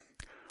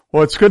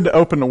Well, it's good to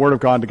open the Word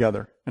of God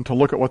together and to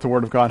look at what the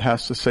Word of God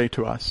has to say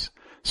to us.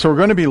 So we're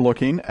going to be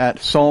looking at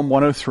Psalm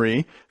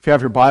 103. If you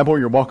have your Bible,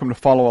 you're welcome to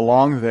follow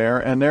along there.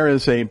 And there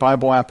is a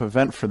Bible app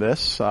event for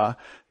this.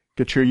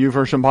 Get your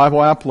YouVersion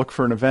Bible app, look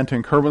for an event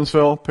in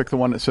Curwensville, pick the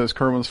one that says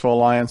Curwensville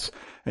Alliance,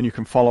 and you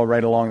can follow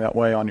right along that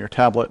way on your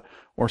tablet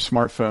or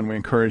smartphone. We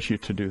encourage you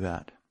to do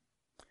that.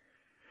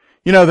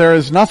 You know, there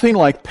is nothing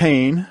like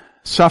pain,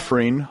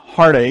 suffering,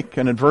 heartache,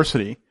 and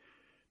adversity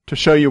to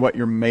show you what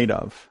you're made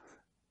of.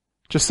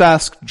 Just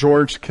ask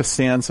George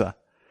Costanza.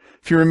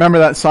 If you remember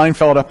that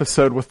Seinfeld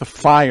episode with the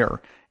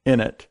fire in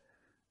it,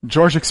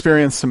 George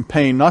experienced some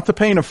pain, not the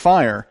pain of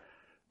fire,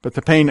 but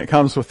the pain that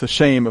comes with the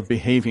shame of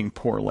behaving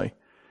poorly.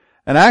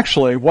 And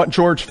actually, what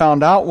George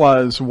found out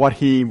was what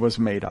he was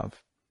made of.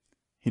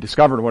 He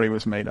discovered what he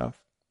was made of.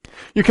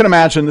 You can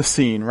imagine the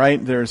scene,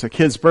 right? There's a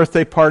kid's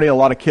birthday party, a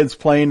lot of kids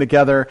playing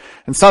together,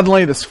 and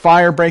suddenly this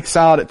fire breaks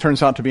out. It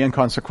turns out to be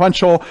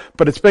inconsequential,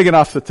 but it's big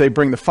enough that they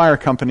bring the fire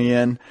company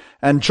in.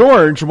 And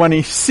George, when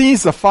he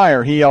sees the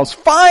fire, he yells,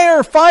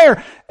 "Fire!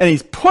 Fire!" And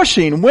he's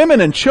pushing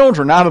women and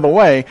children out of the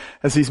way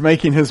as he's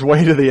making his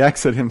way to the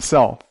exit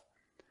himself.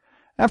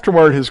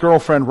 Afterward, his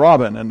girlfriend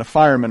Robin and the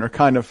firemen are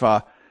kind of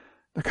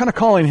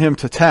calling him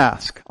to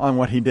task on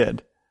what he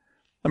did.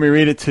 Let me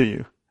read it to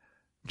you.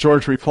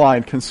 George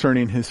replied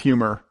concerning his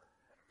humor.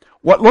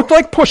 "What looked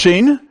like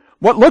pushing,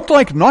 what looked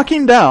like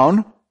knocking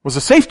down, was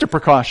a safety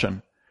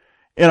precaution.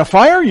 In a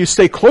fire, you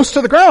stay close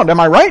to the ground. Am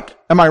I right?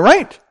 Am I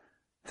right?"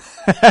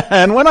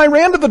 "And when I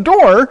ran to the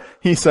door,"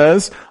 he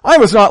says, "I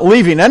was not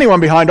leaving anyone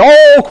behind.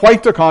 Oh,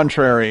 quite the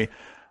contrary.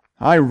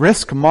 I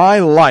risked my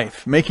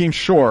life making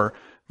sure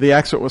the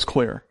exit was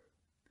clear."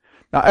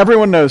 Now,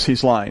 everyone knows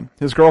he's lying.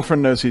 His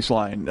girlfriend knows he's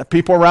lying. The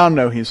people around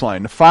know he's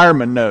lying. The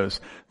fireman knows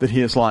that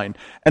he is lying.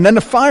 And then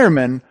the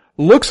fireman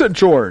looks at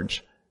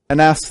George and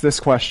asks this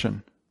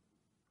question: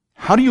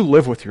 "How do you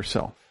live with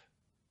yourself?"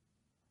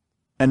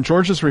 And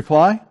George's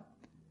reply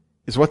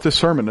is what this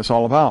sermon is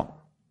all about.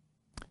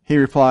 He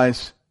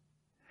replies,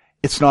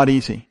 "It's not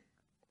easy."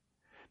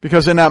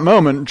 Because in that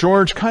moment,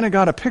 George kind of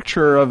got a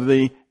picture of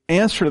the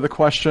answer to the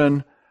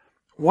question,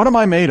 what am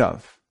I made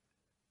of?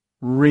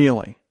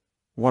 Really,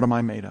 what am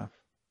I made of?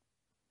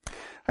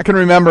 I can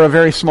remember a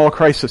very small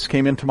crisis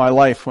came into my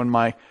life when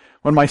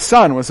my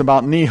son was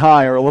about knee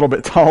high or a little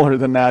bit taller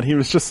than that. He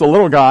was just a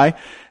little guy,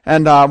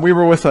 and we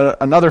were with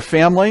another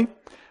family,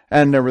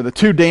 and there were the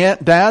two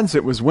dads.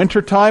 It was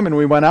winter time, and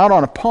we went out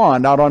on a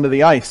pond, out onto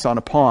the ice on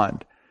a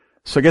pond.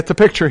 So get the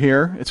picture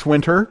here. It's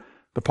winter.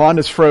 The pond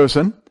is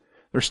frozen.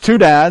 There's two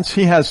dads.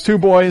 He has two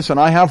boys, and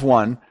I have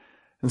one.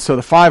 And so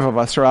the five of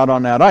us are out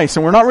on that ice,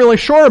 and we're not really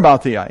sure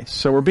about the ice,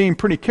 so we're being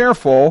pretty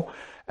careful.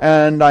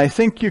 And I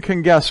think you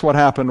can guess what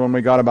happened when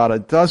we got about a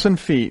dozen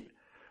feet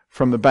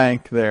from the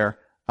bank there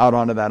out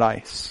onto that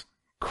ice.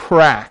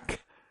 Crack.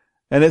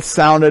 And it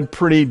sounded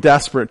pretty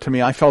desperate to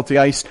me. I felt the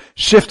ice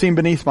shifting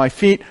beneath my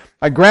feet.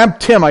 I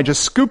grabbed Tim. I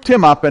just scooped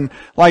him up, and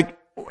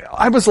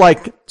I was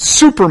like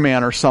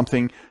Superman or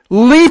something,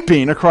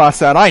 leaping across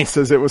that ice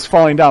as it was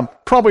falling down.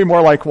 Probably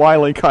more like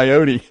Wile E.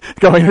 Coyote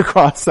going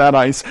across that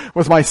ice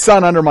with my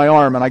son under my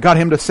arm, and I got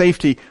him to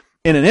safety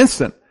in an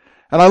instant.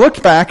 And I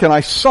looked back and I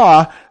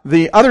saw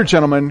the other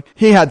gentleman.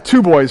 He had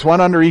two boys,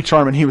 one under each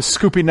arm, and he was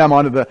scooping them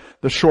onto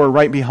the shore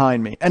right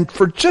behind me. And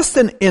for just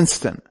an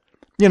instant,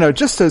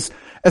 just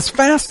as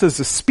fast as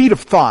the speed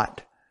of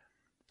thought,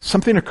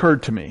 something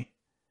occurred to me.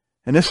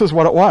 And this is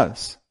what it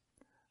was.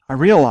 I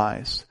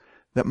realized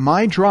that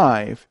my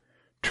drive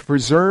to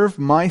preserve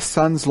my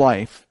son's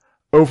life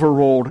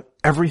overruled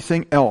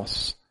everything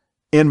else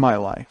in my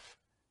life.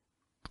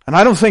 And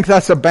I don't think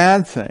that's a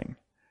bad thing.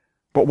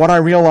 But what I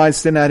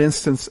realized in that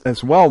instance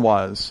as well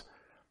was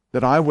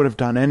that I would have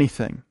done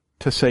anything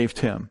to save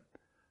Tim.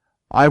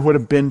 I would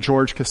have been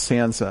George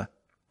Costanza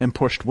and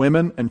pushed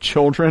women and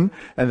children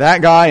and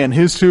that guy and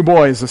his two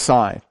boys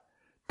aside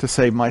to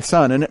save my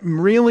son. And it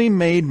really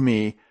made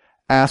me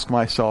ask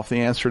myself the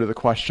answer to the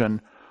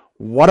question,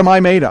 what am I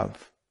made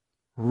of?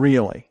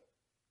 Really?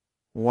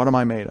 What am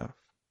I made of?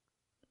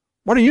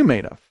 What are you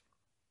made of?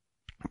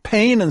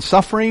 Pain and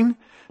suffering,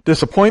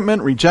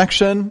 disappointment,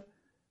 rejection,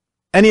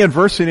 any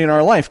adversity in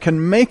our life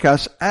can make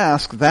us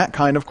ask that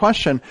kind of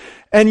question.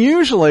 And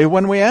usually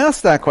when we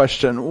ask that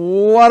question,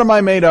 what am I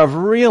made of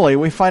really,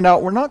 we find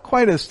out we're not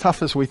quite as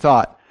tough as we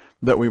thought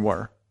that we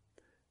were.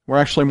 We're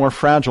actually more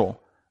fragile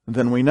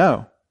than we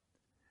know.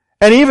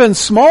 And even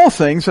small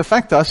things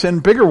affect us in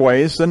bigger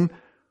ways than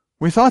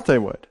we thought they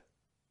would.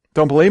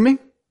 Don't believe me?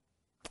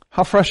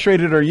 How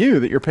frustrated are you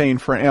that you're paying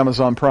for an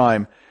Amazon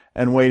Prime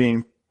and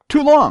waiting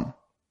too long,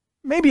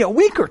 maybe a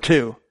week or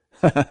two,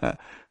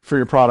 for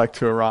your product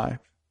to arrive?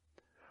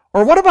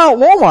 Or what about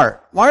Walmart?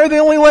 Why are they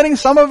only letting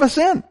some of us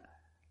in?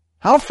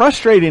 How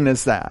frustrating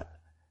is that?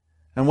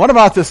 And what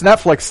about this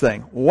Netflix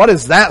thing? What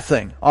is that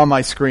thing on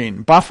my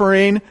screen?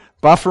 Buffering.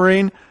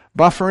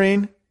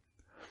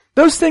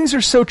 Those things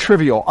are so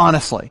trivial,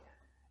 honestly,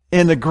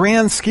 in the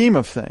grand scheme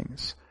of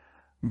things.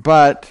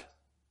 But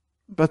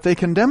they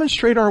can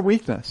demonstrate our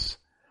weakness,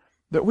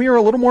 that we are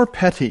a little more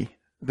petty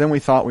than we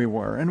thought we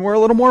were, and we're a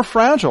little more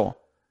fragile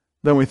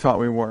than we thought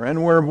we were.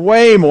 And we're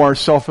way more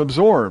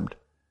self-absorbed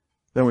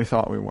than we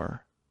thought we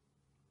were.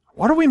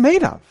 What are we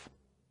made of?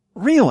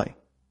 Really?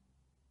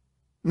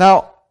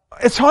 Now,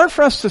 it's hard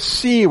for us to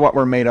see what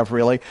we're made of,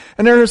 really.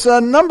 And there's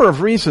a number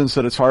of reasons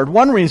that it's hard.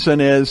 One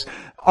reason is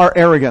our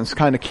arrogance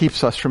kind of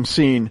keeps us from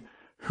seeing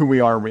who we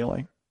are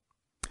really.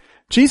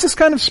 Jesus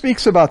kind of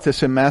speaks about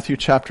this in Matthew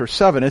chapter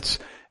 7.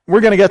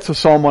 We're going to get to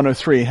Psalm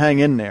 103. Hang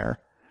in there.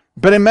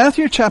 But in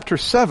Matthew chapter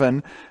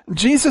 7,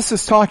 Jesus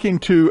is talking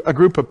to a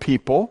group of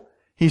people.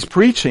 He's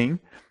preaching.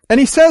 And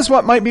he says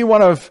what might be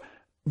one of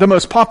the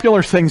most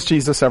popular things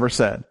Jesus ever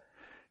said.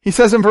 He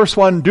says in verse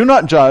 1, "Do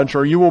not judge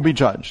or you will be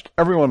judged."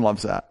 Everyone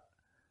loves that.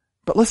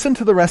 But listen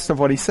to the rest of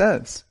what he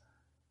says.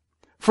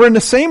 "For in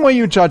the same way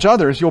you judge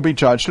others, you'll be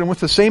judged, and with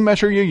the same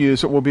measure you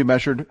use, it will be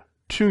measured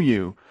to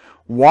you.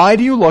 Why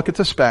do you look at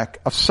the speck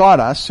of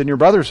sawdust in your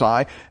brother's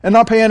eye and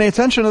not pay any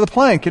attention to the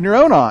plank in your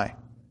own eye?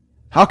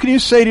 How can you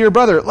say to your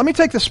brother, 'Let me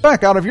take the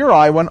speck out of your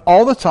eye,' when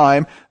all the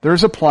time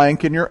there's a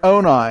plank in your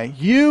own eye?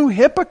 You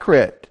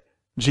hypocrite,"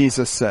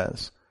 Jesus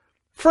says.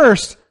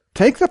 "First,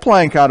 take the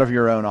plank out of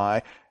your own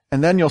eye,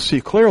 and then you'll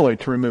see clearly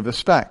to remove the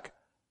speck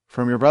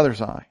from your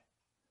brother's eye."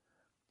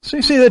 So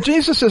you see that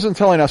Jesus isn't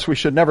telling us we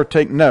should never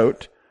take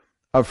note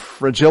of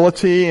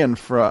fragility and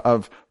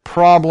of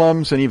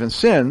problems and even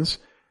sins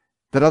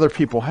that other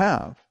people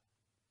have.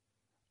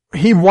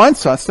 He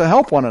wants us to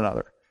help one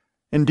another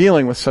in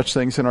dealing with such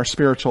things in our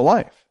spiritual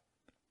life.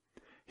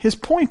 His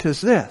point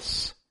is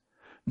this: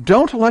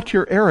 don't let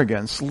your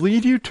arrogance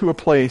lead you to a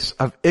place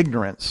of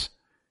ignorance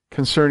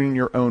concerning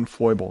your own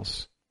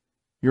foibles,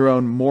 your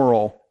own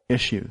moral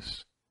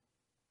issues.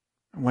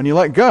 When you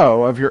let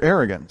go of your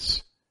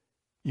arrogance,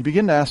 you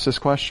begin to ask this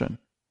question: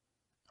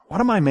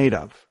 what am I made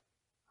of,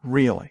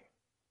 really?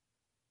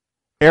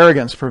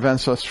 Arrogance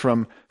prevents us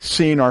from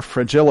seeing our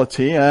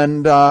fragility,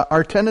 and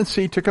our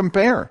tendency to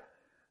compare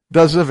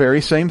does the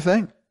very same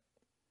thing.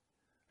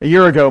 A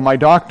year ago, my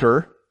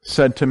doctor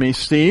said to me,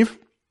 "Steve,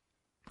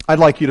 I'd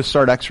like you to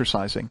start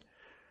exercising."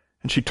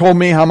 And she told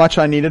me how much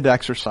I needed to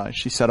exercise.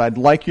 She said, "I'd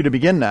like you to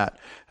begin that.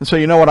 And so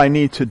you know what I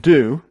need to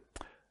do?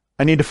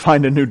 I need to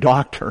find a new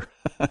doctor."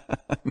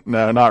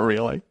 No, not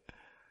really.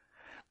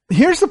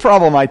 Here's the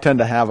problem I tend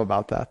to have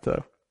about that,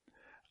 though.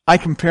 I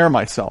compare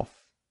myself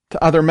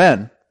to other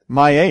men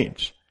my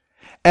age.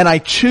 And I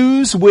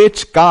choose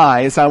which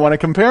guys I want to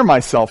compare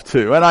myself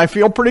to. And I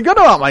feel pretty good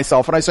about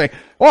myself. And I say,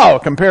 well,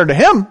 compared to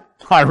him,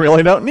 I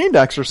really don't need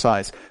to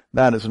exercise.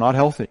 That is not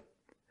healthy.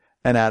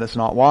 And that is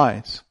not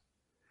wise.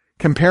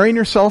 Comparing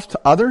yourself to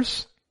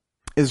others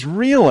is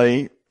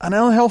really an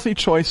unhealthy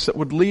choice that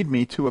would lead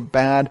me to a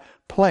bad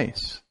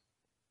place.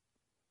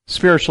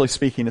 Spiritually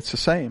speaking, it's the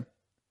same.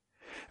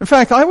 In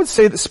fact, I would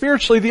say that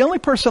spiritually, the only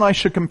person I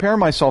should compare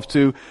myself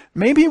to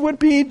maybe would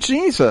be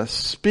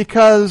Jesus,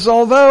 because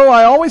although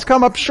I always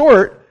come up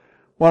short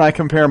when I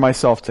compare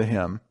myself to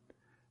him,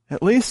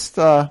 at least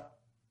I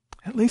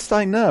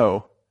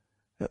know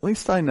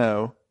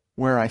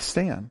where I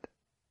stand.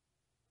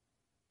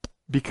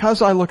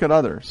 Because I look at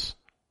others,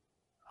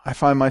 I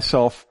find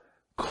myself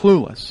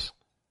clueless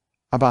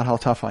about how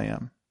tough I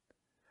am.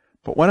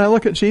 But when I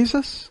look at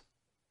Jesus,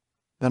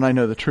 then I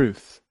know the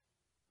truth.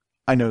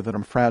 I know that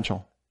I'm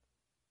fragile.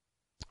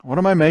 What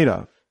am I made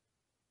of,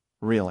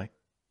 really?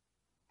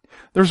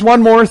 There's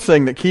one more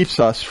thing that keeps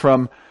us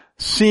from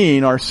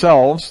seeing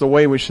ourselves the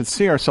way we should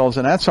see ourselves,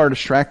 and that's our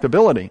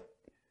distractibility.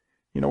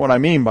 You know what I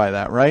mean by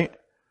that, right?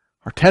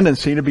 Our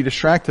tendency to be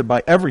distracted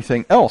by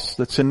everything else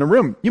that's in the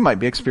room. You might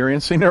be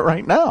experiencing it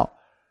right now.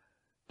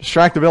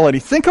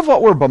 Distractibility. Think of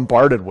what we're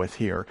bombarded with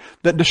here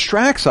that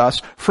distracts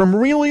us from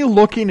really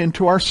looking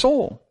into our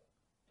soul.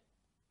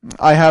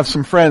 I have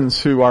some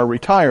friends who are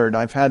retired.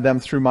 I've had them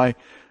through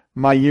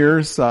my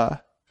years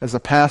as a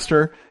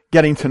pastor,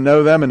 getting to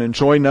know them and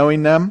enjoy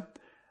knowing them.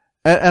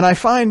 And I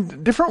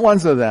find different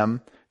ones of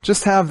them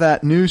just have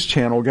that news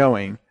channel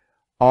going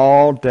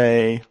all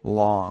day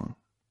long.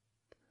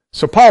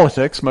 So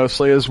politics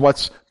mostly is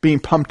what's being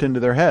pumped into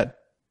their head.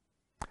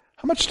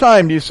 How much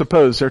time do you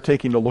suppose they're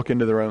taking to look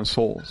into their own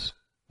souls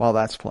while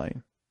that's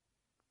playing?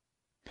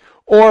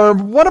 Or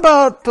what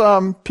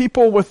about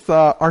people with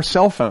our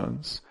cell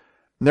phones?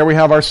 And there we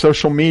have our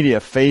social media,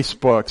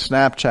 Facebook,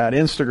 Snapchat,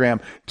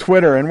 Instagram,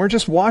 Twitter, and we're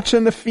just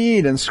watching the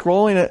feed and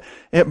scrolling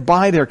it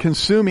by there,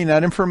 consuming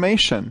that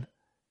information.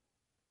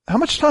 How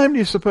much time do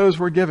you suppose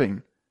we're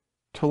giving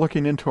to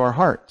looking into our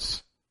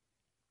hearts?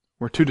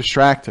 We're too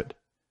distracted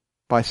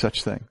by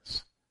such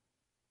things.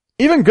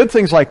 Even good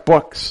things like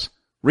books.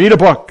 Read a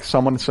book,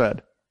 someone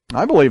said.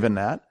 I believe in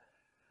that.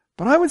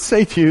 But I would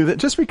say to you that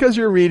just because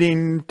you're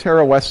reading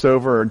Tara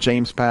Westover or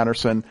James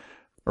Patterson,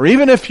 or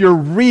even if you're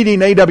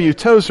reading A.W.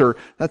 Tozer,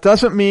 that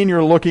doesn't mean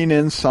you're looking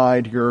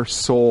inside your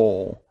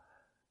soul.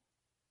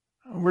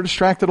 We're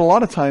distracted a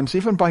lot of times,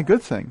 even by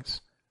good things,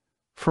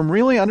 from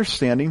really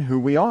understanding who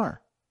we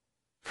are,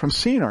 from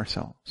seeing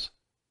ourselves.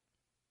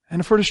 And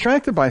if we're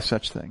distracted by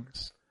such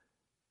things,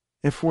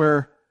 if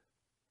we're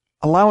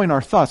allowing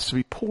our thoughts to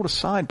be pulled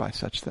aside by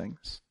such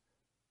things,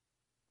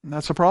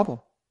 that's a problem.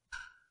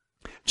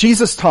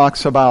 Jesus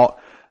talks about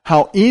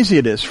how easy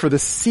it is for the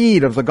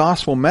seed of the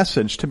gospel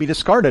message to be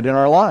discarded in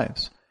our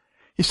lives.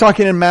 He's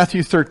talking in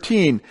Matthew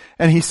 13,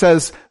 and he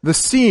says, the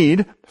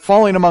seed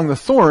falling among the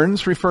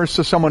thorns refers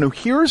to someone who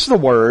hears the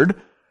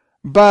word,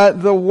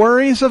 but the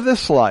worries of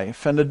this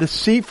life and the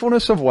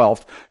deceitfulness of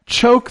wealth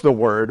choke the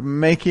word,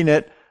 making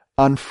it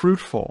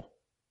unfruitful.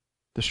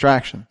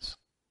 Distractions.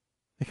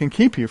 They can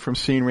keep you from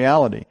seeing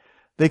reality.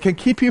 They can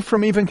keep you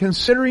from even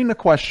considering the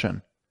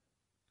question,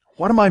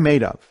 what am I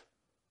made of,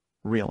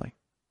 really?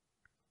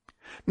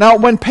 Now,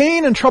 when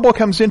pain and trouble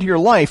comes into your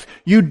life,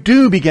 you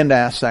do begin to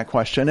ask that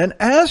question. And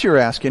as you're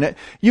asking it,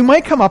 you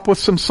might come up with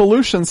some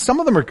solutions. Some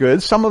of them are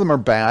good, some of them are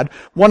bad.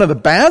 One of the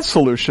bad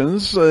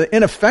solutions,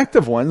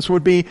 ineffective ones,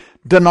 would be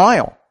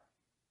denial.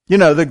 You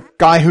know, the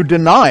guy who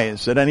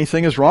denies that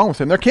anything is wrong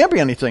with him. There can't be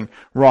anything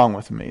wrong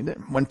with me.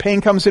 When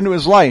pain comes into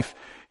his life,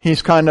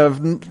 he's kind of,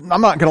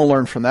 I'm not going to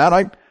learn from that.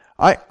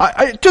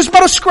 I just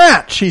but a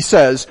scratch, he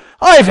says.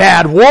 I've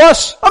had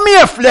worse, a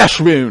mere flesh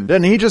wound.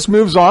 And he just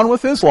moves on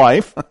with his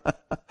life,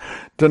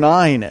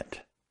 denying it.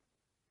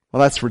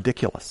 Well, that's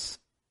ridiculous.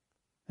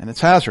 And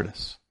it's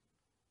hazardous.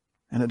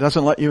 And it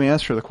doesn't let you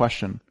answer the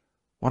question,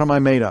 what am I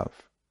made of,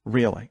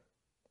 really?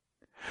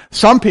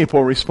 Some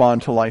people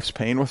respond to life's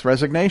pain with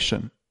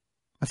resignation.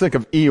 I think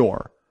of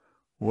Eeyore.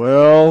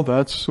 Well,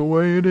 that's the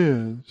way it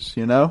is,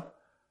 you know?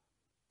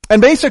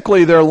 And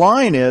basically their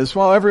line is,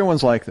 well,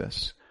 everyone's like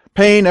this.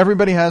 Pain,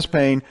 everybody has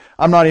pain.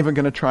 I'm not even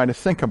going to try to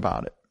think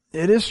about it.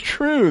 It is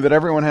true that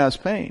everyone has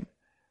pain.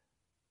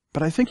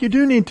 But I think you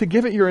do need to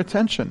give it your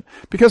attention.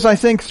 Because I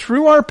think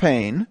through our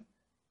pain,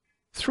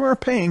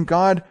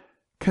 God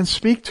can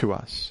speak to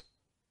us.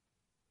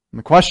 And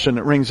the question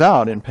that rings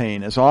out in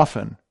pain is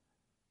often,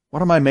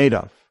 what am I made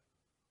of,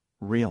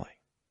 really?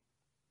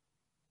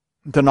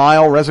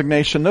 Denial,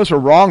 resignation, those are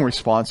wrong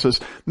responses.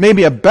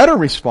 Maybe a better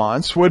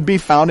response would be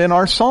found in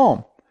our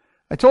psalm.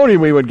 I told you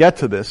we would get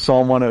to this,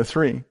 Psalm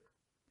 103.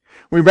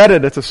 We read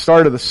it at the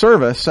start of the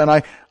service, and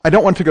I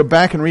don't want to go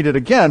back and read it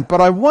again,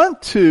 but I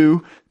want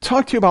to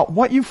talk to you about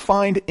what you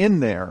find in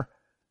there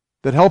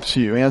that helps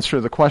you answer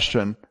the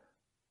question,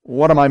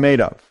 what am I made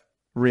of,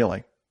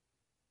 really?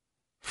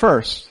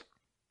 First,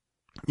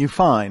 you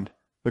find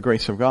the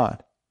grace of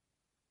God.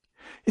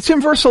 It's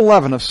in verse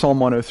 11 of Psalm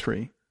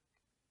 103.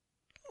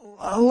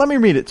 Let me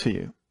read it to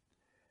you.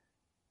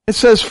 It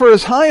says, for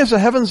as high as the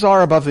heavens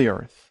are above the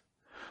earth,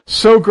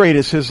 so great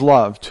is his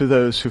love to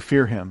those who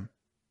fear him.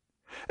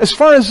 As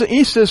far as the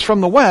east is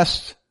from the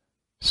west,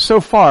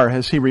 so far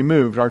has he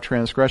removed our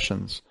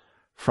transgressions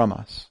from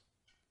us.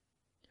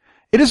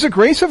 It is the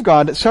grace of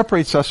God that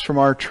separates us from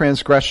our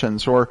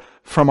transgressions or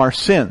from our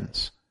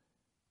sins.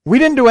 We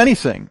didn't do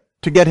anything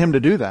to get him to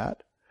do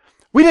that.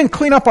 We didn't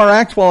clean up our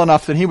act well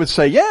enough that he would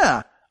say,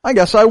 yeah, I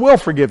guess I will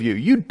forgive you.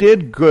 You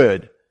did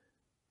good.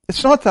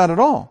 It's not that at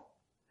all.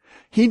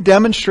 He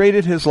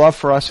demonstrated his love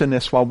for us in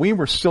this: while we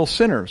were still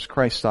sinners,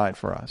 Christ died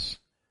for us.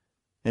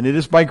 And it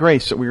is by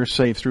grace that we are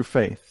saved through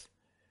faith.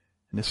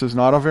 And this is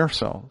not of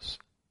ourselves.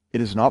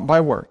 It is not by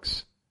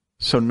works.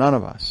 So none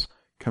of us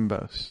can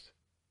boast.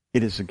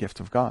 It is a gift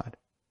of God.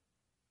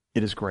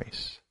 It is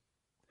grace.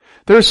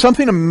 There is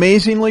something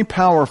amazingly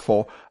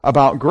powerful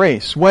about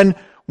grace. When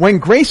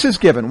grace is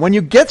given, when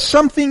you get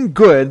something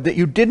good that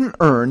you didn't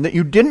earn, that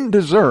you didn't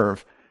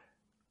deserve,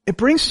 it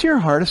brings to your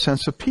heart a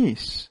sense of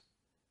peace.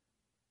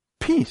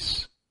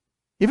 Peace.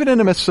 Even in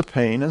the midst of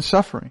pain and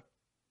suffering.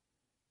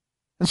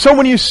 And so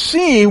when you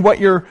see what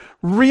you're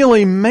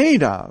really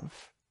made of,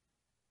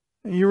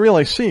 you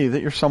really see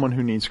that you're someone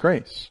who needs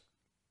grace.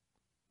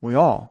 We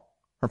all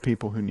are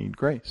people who need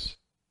grace.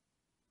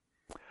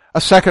 A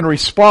second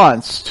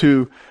response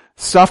to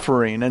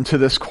suffering and to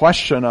this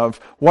question of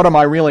what am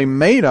I really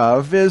made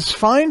of is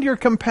find your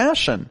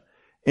compassion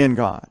in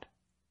God.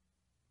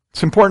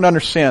 It's important to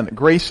understand that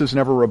grace is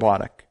never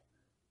robotic.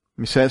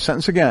 Let me say that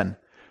sentence again.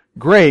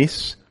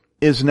 Grace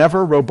is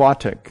never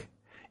robotic.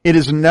 It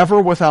is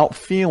never without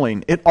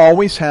feeling. It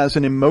always has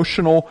an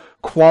emotional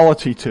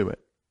quality to it.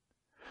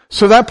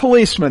 So that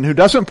policeman who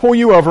doesn't pull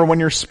you over when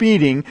you're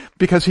speeding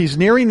because he's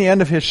nearing the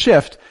end of his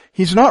shift,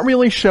 he's not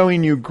really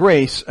showing you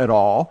grace at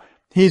all.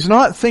 He's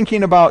not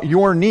thinking about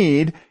your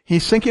need.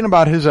 He's thinking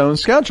about his own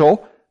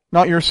schedule,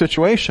 not your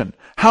situation.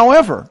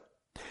 However,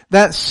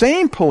 that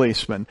same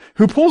policeman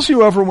who pulls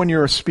you over when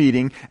you're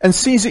speeding and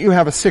sees that you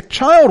have a sick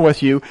child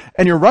with you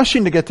and you're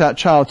rushing to get that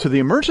child to the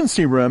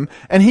emergency room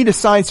and he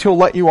decides he'll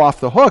let you off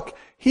the hook,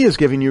 he is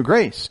giving you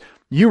grace.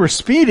 You were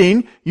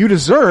speeding, you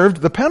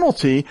deserved the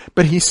penalty,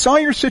 but he saw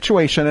your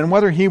situation, and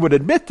whether he would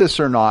admit this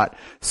or not,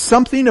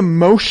 something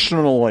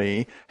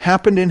emotionally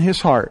happened in his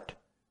heart.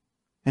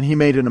 And he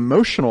made an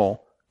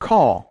emotional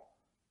call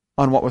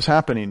on what was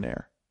happening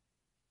there.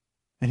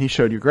 And he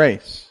showed you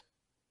grace.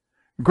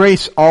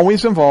 Grace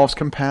always involves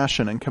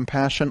compassion, and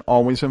compassion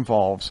always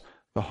involves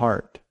the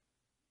heart.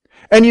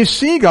 And you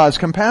see God's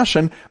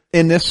compassion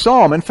in this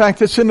psalm. In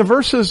fact, it's in the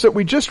verses that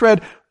we just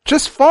read.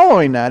 Just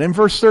following that, in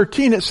verse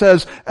 13, it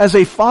says, as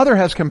a father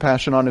has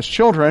compassion on his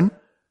children,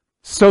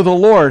 so the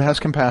Lord has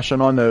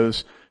compassion on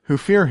those who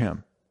fear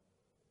him.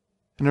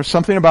 And there's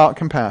something about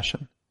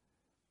compassion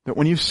that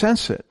when you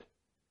sense it,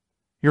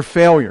 your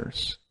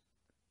failures,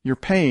 your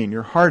pain,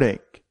 your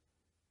heartache,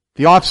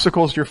 the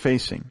obstacles you're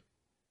facing,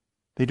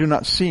 they do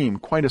not seem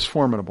quite as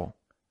formidable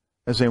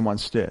as they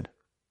once did.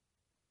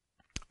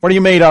 What are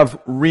you made of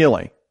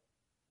really?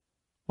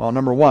 Well,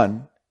 number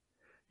one,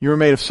 you are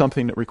made of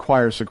something that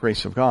requires the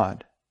grace of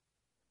God.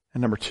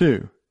 And number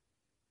two,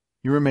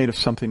 you are made of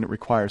something that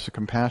requires the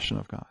compassion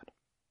of God.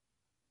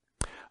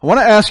 I want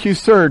to ask you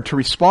third to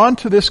respond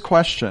to this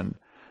question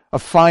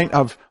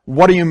of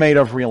what are you made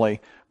of really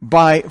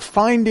by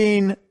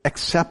finding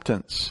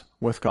acceptance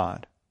with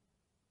God.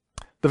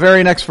 The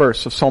very next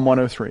verse of Psalm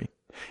 103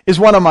 is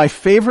one of my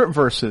favorite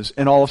verses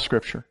in all of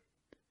Scripture.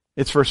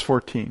 It's verse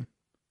 14.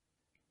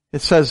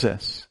 It says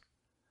this,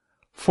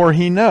 "For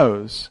he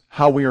knows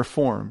how we are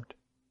formed.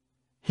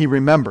 He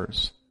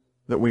remembers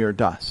that we are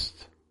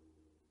dust."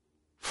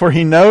 For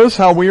he knows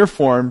how we are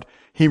formed.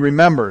 He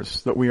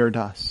remembers that we are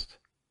dust.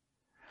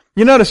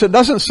 You notice it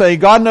doesn't say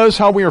God knows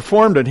how we are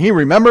formed and he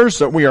remembers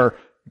that we are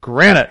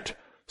granite,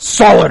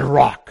 solid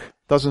rock.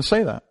 It doesn't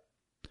say that.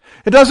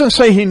 It doesn't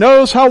say he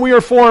knows how we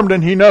are formed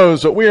and he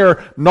knows that we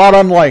are not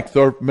unlike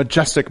the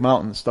majestic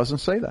mountains. It doesn't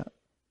say that.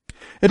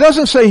 It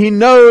doesn't say he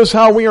knows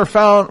how we are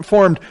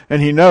formed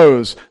and he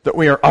knows that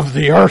we are of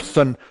the earth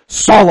and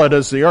solid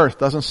as the earth. It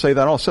doesn't say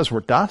that at all. It says we're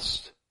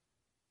dust.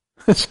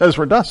 It says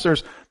we're dust.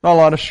 There's not a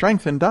lot of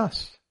strength in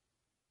dust.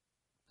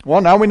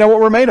 Well, now we know what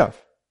we're made of.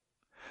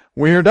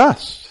 We're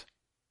dust.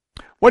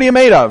 What are you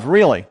made of,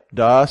 really?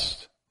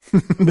 Dust.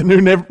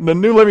 The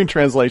New Living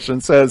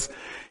Translation says,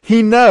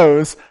 he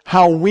knows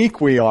how weak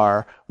we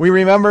are. We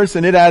remembers,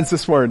 and it adds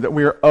this word, that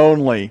we are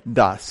only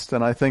dust.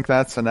 And I think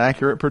that's an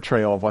accurate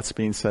portrayal of what's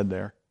being said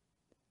there.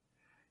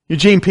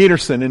 Eugene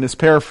Peterson, in his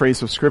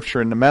paraphrase of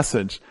Scripture in the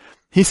Message,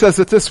 he says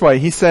it this way.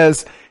 He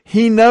says,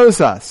 he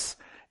knows us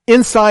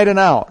inside and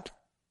out,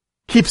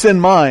 keeps in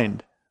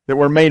mind that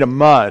we're made of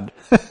mud.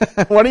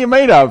 What are you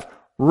made of?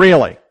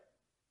 Really?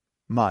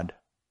 Mud.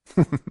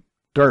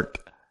 Dirt.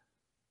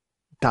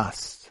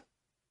 Dust.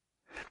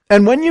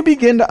 And when you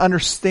begin to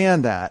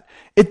understand that,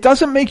 it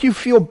doesn't make you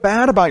feel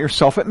bad about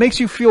yourself. It makes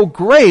you feel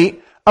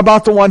great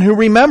about the one who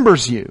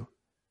remembers you,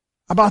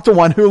 about the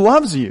one who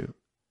loves you.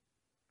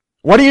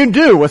 What do you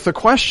do with the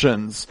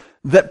questions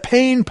that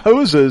pain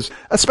poses,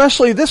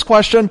 especially this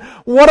question,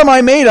 what am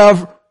I made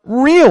of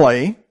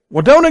really?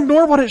 Well, don't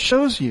ignore what it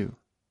shows you.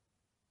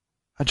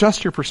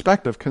 Adjust your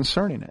perspective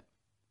concerning it.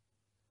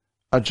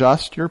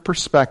 Adjust your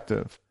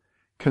perspective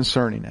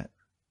concerning it.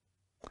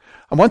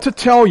 I want to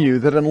tell you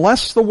that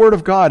unless the Word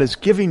of God is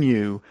giving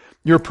you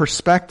your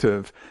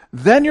perspective,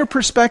 then your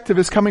perspective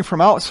is coming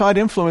from outside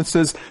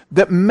influences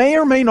that may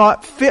or may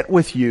not fit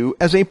with you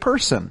as a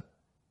person.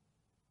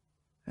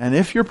 And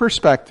if your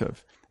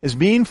perspective is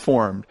being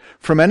formed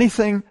from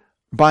anything,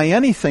 by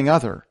anything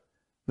other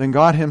than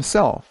God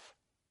Himself,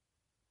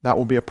 that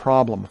will be a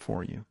problem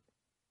for you.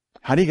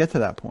 How do you get to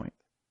that point?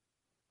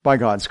 By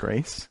God's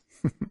grace.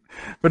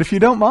 But if you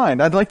don't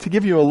mind, I'd like to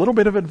give you a little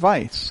bit of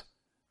advice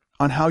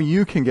on how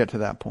you can get to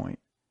that point.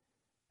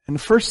 And the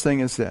first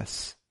thing is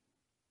this.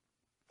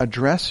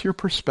 Address your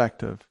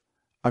perspective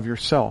of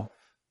yourself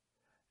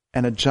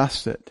and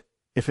adjust it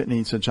if it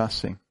needs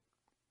adjusting.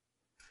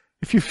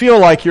 If you feel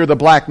like you're the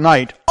Black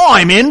Knight,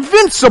 I'm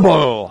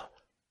invincible!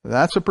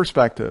 That's a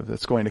perspective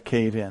that's going to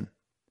cave in.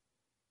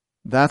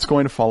 That's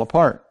going to fall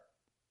apart.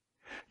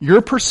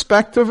 Your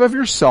perspective of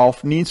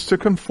yourself needs to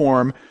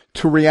conform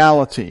to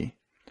reality.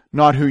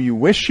 Not who you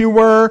wish you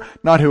were,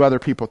 not who other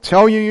people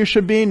tell you you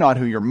should be, not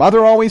who your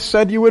mother always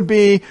said you would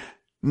be,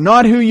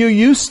 not who you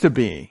used to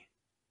be,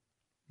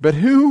 but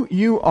who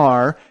you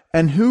are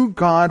and who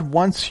God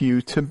wants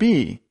you to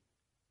be.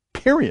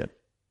 Period.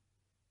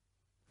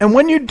 And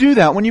when you do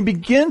that, when you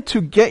begin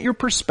to get your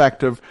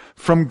perspective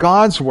from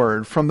God's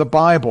Word, from the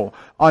Bible,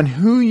 on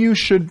who you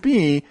should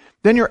be,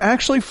 then you're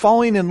actually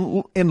falling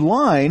in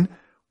line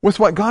with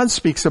what God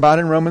speaks about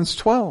in Romans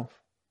 12.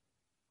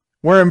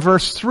 Where in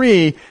verse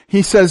 3,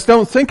 he says,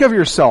 don't think of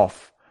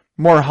yourself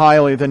more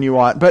highly than you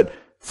ought, but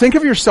think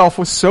of yourself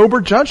with sober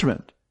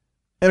judgment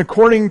and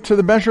according to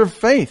the measure of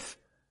faith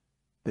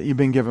that you've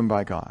been given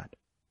by God.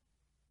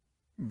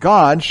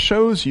 God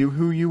shows you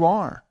who you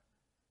are.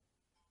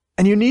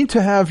 And you need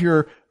to have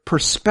your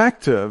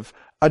perspective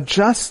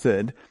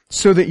adjusted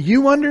so that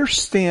you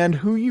understand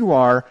who you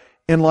are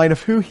in light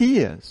of who He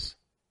is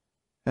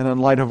and in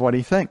light of what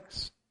He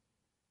thinks.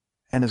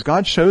 And as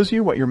God shows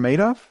you what you're made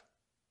of,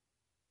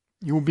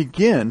 you will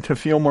begin to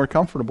feel more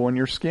comfortable in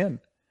your skin,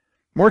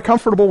 more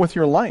comfortable with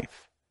your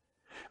life.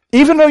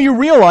 Even though you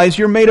realize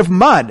you're made of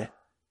mud,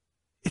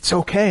 it's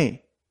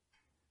okay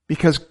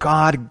because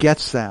God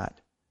gets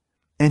that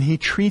and He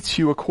treats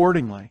you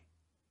accordingly.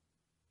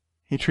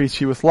 He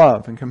treats you with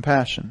love and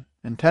compassion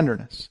and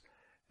tenderness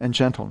and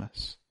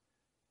gentleness.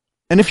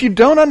 And if you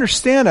don't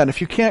understand that,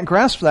 if you can't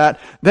grasp that,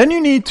 then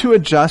you need to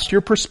adjust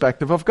your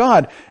perspective of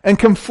God and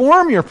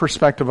conform your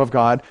perspective of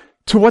God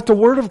to what the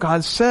Word of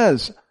God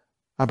says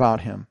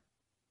about Him.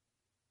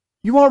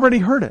 You already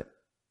heard it.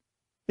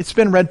 It's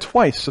been read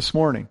twice this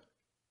morning.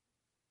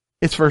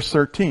 It's verse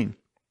 13.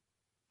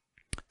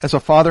 As a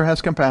father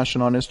has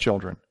compassion on his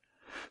children,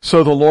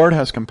 So the Lord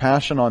has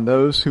compassion on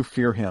those who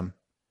fear him.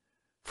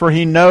 For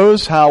he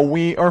knows how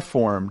we are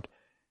formed.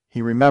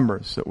 He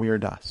remembers that we are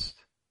dust.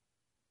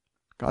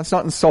 God's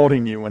not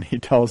insulting you when he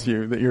tells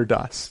you that you're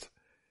dust.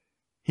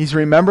 He's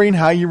remembering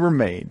how you were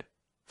made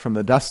from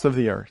the dust of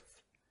the earth.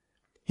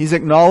 He's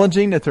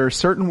acknowledging that there are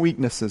certain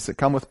weaknesses that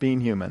come with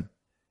being human.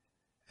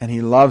 And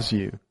he loves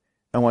you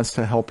and wants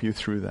to help you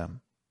through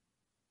them.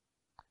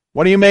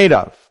 What are you made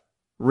of?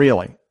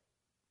 Really?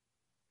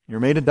 You're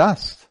made of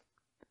dust.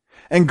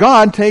 And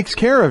God takes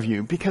care of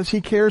you because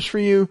he cares for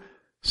you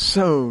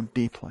so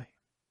deeply.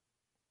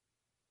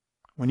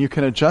 When you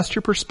can adjust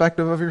your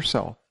perspective of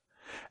yourself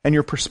and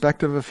your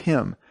perspective of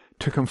him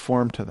to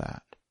conform to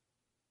that,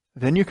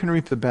 then you can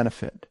reap the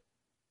benefit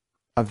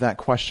of that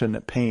question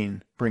that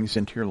pain brings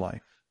into your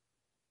life.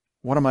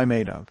 What am I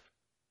made of?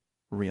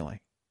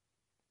 Really?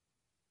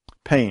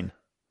 Pain.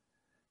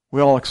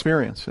 We all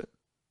experience it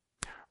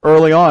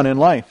early on in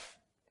life.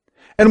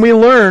 And we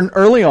learn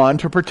early on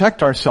to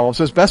protect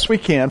ourselves as best we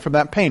can from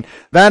that pain.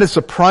 That is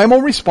the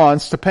primal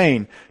response to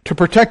pain, to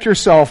protect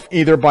yourself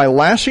either by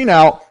lashing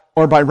out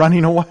or by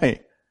running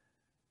away.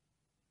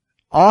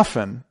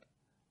 Often,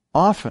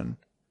 a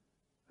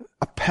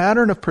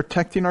pattern of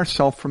protecting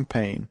ourselves from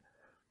pain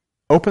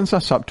opens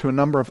us up to a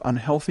number of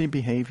unhealthy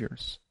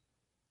behaviors.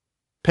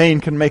 Pain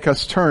can make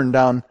us turn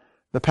down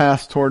the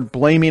path toward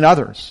blaming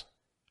others.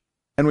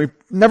 And we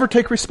never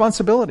take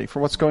responsibility for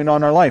what's going on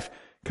in our life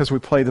because we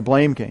play the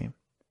blame game.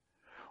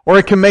 Or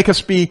it can make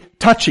us be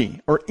touchy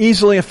or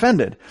easily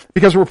offended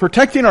because we're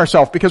protecting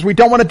ourselves because we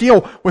don't want to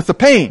deal with the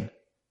pain.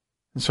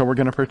 And so we're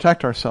going to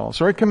protect ourselves.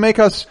 Or it can make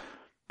us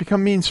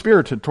become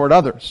mean-spirited toward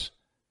others,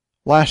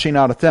 lashing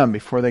out at them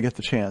before they get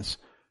the chance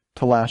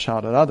to lash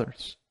out at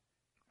others,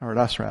 or at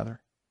us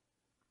rather.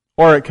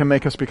 Or it can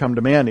make us become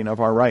demanding of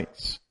our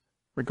rights,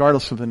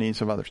 regardless of the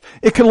needs of others.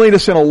 It can lead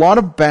us in a lot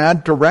of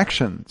bad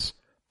directions.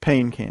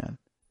 Pain can.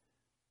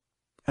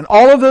 And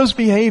all of those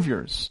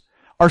behaviors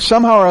are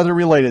somehow or other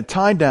related,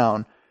 tied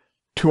down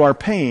to our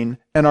pain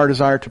and our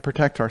desire to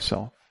protect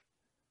ourselves.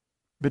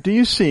 But do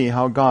you see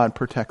how God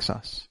protects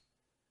us?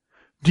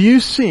 Do you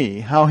see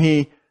how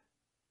He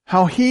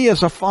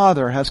as a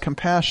father has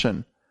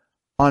compassion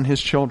on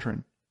His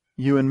children,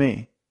 you and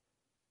me?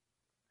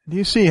 Do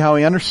you see how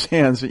He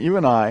understands that you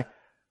and I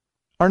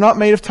are not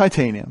made of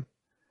titanium,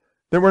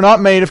 that we're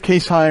not made of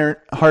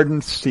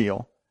case-hardened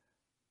steel,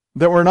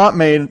 that we're not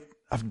made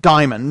of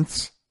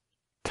diamonds,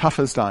 tough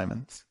as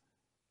diamonds,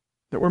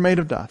 that we're made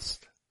of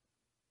dust.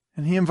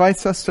 And He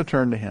invites us to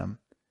turn to Him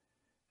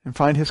and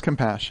find His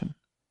compassion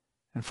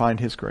and find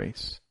His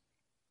grace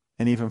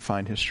and even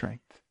find His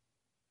strength.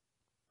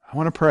 I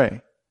want to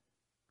pray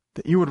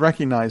that you would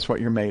recognize what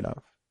you're made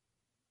of.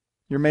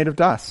 You're made of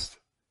dust,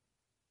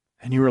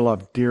 and you are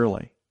loved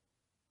dearly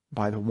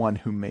by the one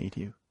who made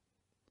you.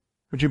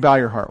 Would you bow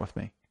your heart with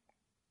me?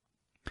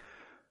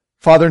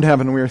 Father in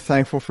heaven, we are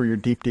thankful for your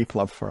deep, deep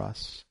love for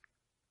us.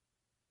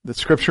 That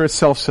Scripture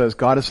itself says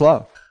God is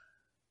love,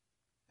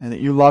 and that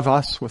you love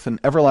us with an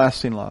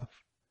everlasting love.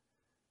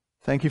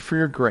 Thank you for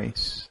your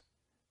grace.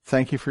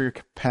 Thank you for your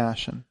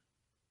compassion.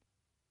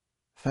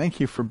 Thank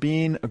you for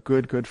being a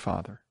good, good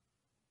Father.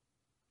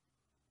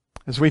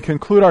 As we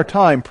conclude our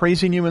time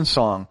praising you in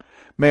song,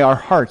 may our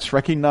hearts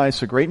recognize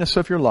the greatness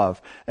of your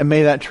love, and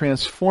may that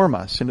transform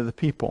us into the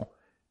people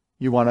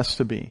you want us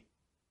to be.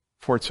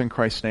 For it's in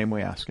Christ's name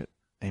we ask it.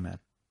 Amen.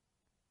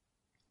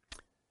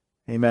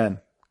 Amen.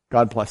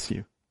 God bless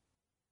you.